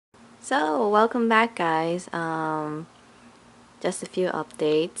So, welcome back guys. Just a few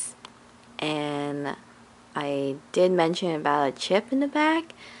updates, and I did mention about a chip in the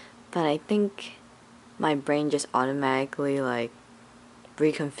back, but I think my brain just automatically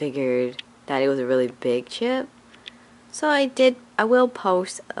reconfigured that it was a really big chip. So I will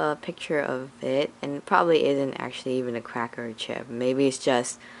post a picture of it, and it probably isn't actually even a cracker chip. Maybe it's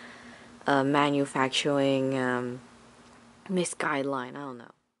just a manufacturing misguideline, I don't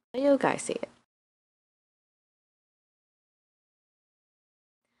know. You guys see it.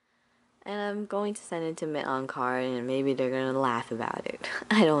 And I'm going to send it to Mint on card, and maybe they're gonna laugh about it.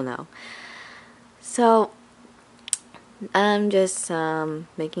 I don't know. So I'm just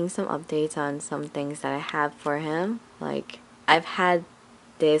making some updates on some things that I have for him. Like, I've had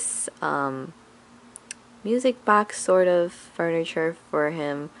this music box sort of furniture for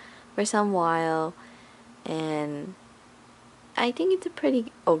him for some while, and I think it's a pretty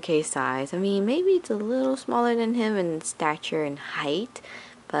okay size. I mean, maybe it's a little smaller than him in stature and height,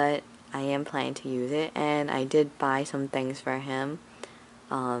 but I am planning to use it, and I did buy some things for him,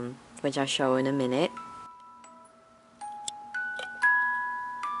 which I'll show in a minute.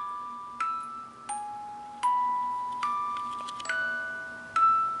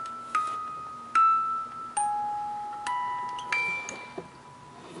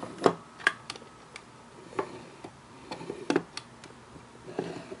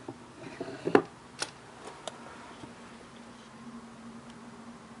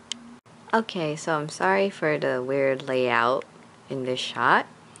 Okay, so I'm sorry for the weird layout in this shot,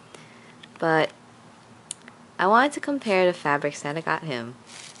 but I wanted to compare the fabrics that I got him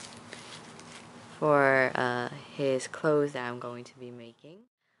for his clothes that I'm going to be making.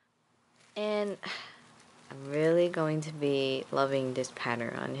 And I'm really going to be loving this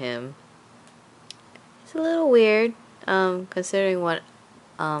pattern on him. It's a little weird, considering what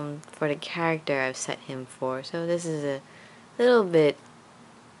for the character I've set him for, so this is a little bit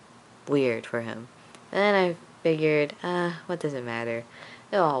weird for him. And then I figured, what does it matter?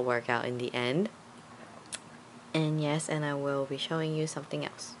 It'll all work out in the end. And yes, and I will be showing you something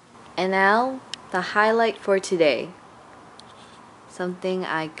else. And now, the highlight for today. Something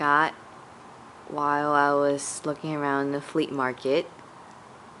I got while I was looking around the flea market.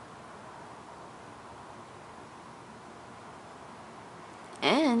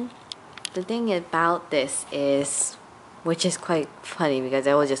 And the thing about this is, which is quite funny because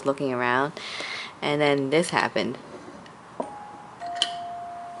I was just looking around and then this happened.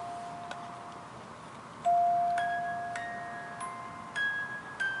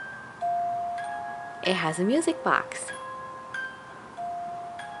 It has a music box.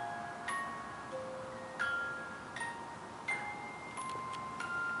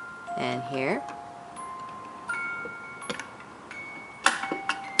 And here.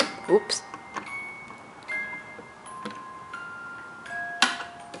 Oops.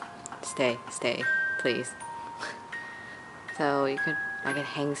 Stay, please. So I could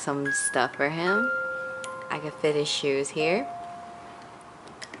hang some stuff for him. I could fit his shoes here.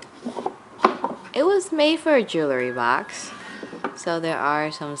 It was made for a jewelry box, so there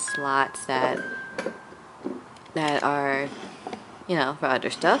are some slots that are, you know, for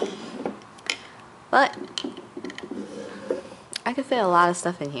other stuff. But I could fit a lot of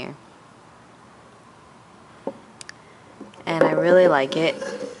stuff in here. And I really like it.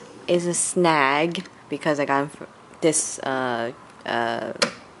 It's a snag because I got this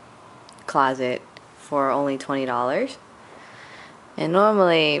closet for only $20. And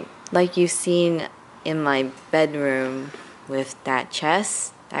normally, like you've seen in my bedroom with that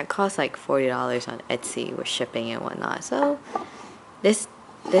chest, that costs like $40 on Etsy with shipping and whatnot. So this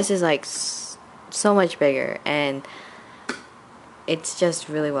is like so much bigger, and it's just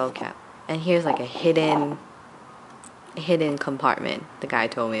really well kept. And here's like a hidden compartment the guy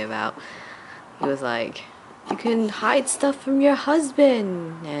told me about. He was like, you can hide stuff from your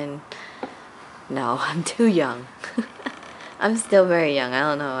husband. And no, I'm too young. I'm still very young. I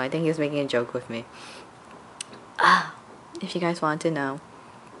don't know. I think he was making a joke with me. If you guys want to know,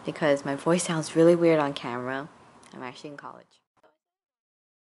 because my voice sounds really weird on camera, I'm actually in college.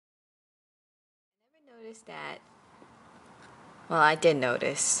 I never noticed that. Well, I did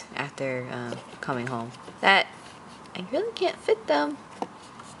notice after coming home that I really can't fit them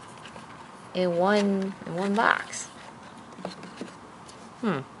in one box.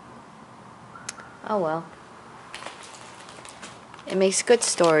 Oh well. It makes good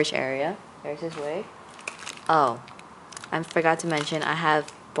storage area. There's his wig. Oh, I forgot to mention I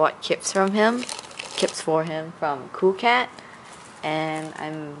have bought kips for him from Cool Cat, and I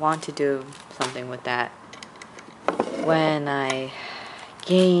want to do something with that when I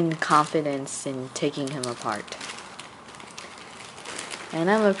gain confidence in taking him apart. And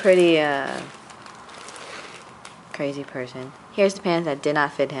I'm a pretty crazy person. Here's the pants that did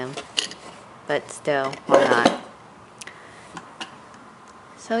not fit him, but still, why not?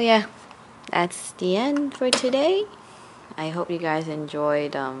 So yeah, that's the end for today. I hope you guys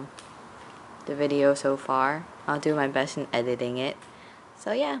enjoyed the video so far. I'll do my best in editing it.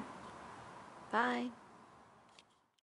 So yeah, bye.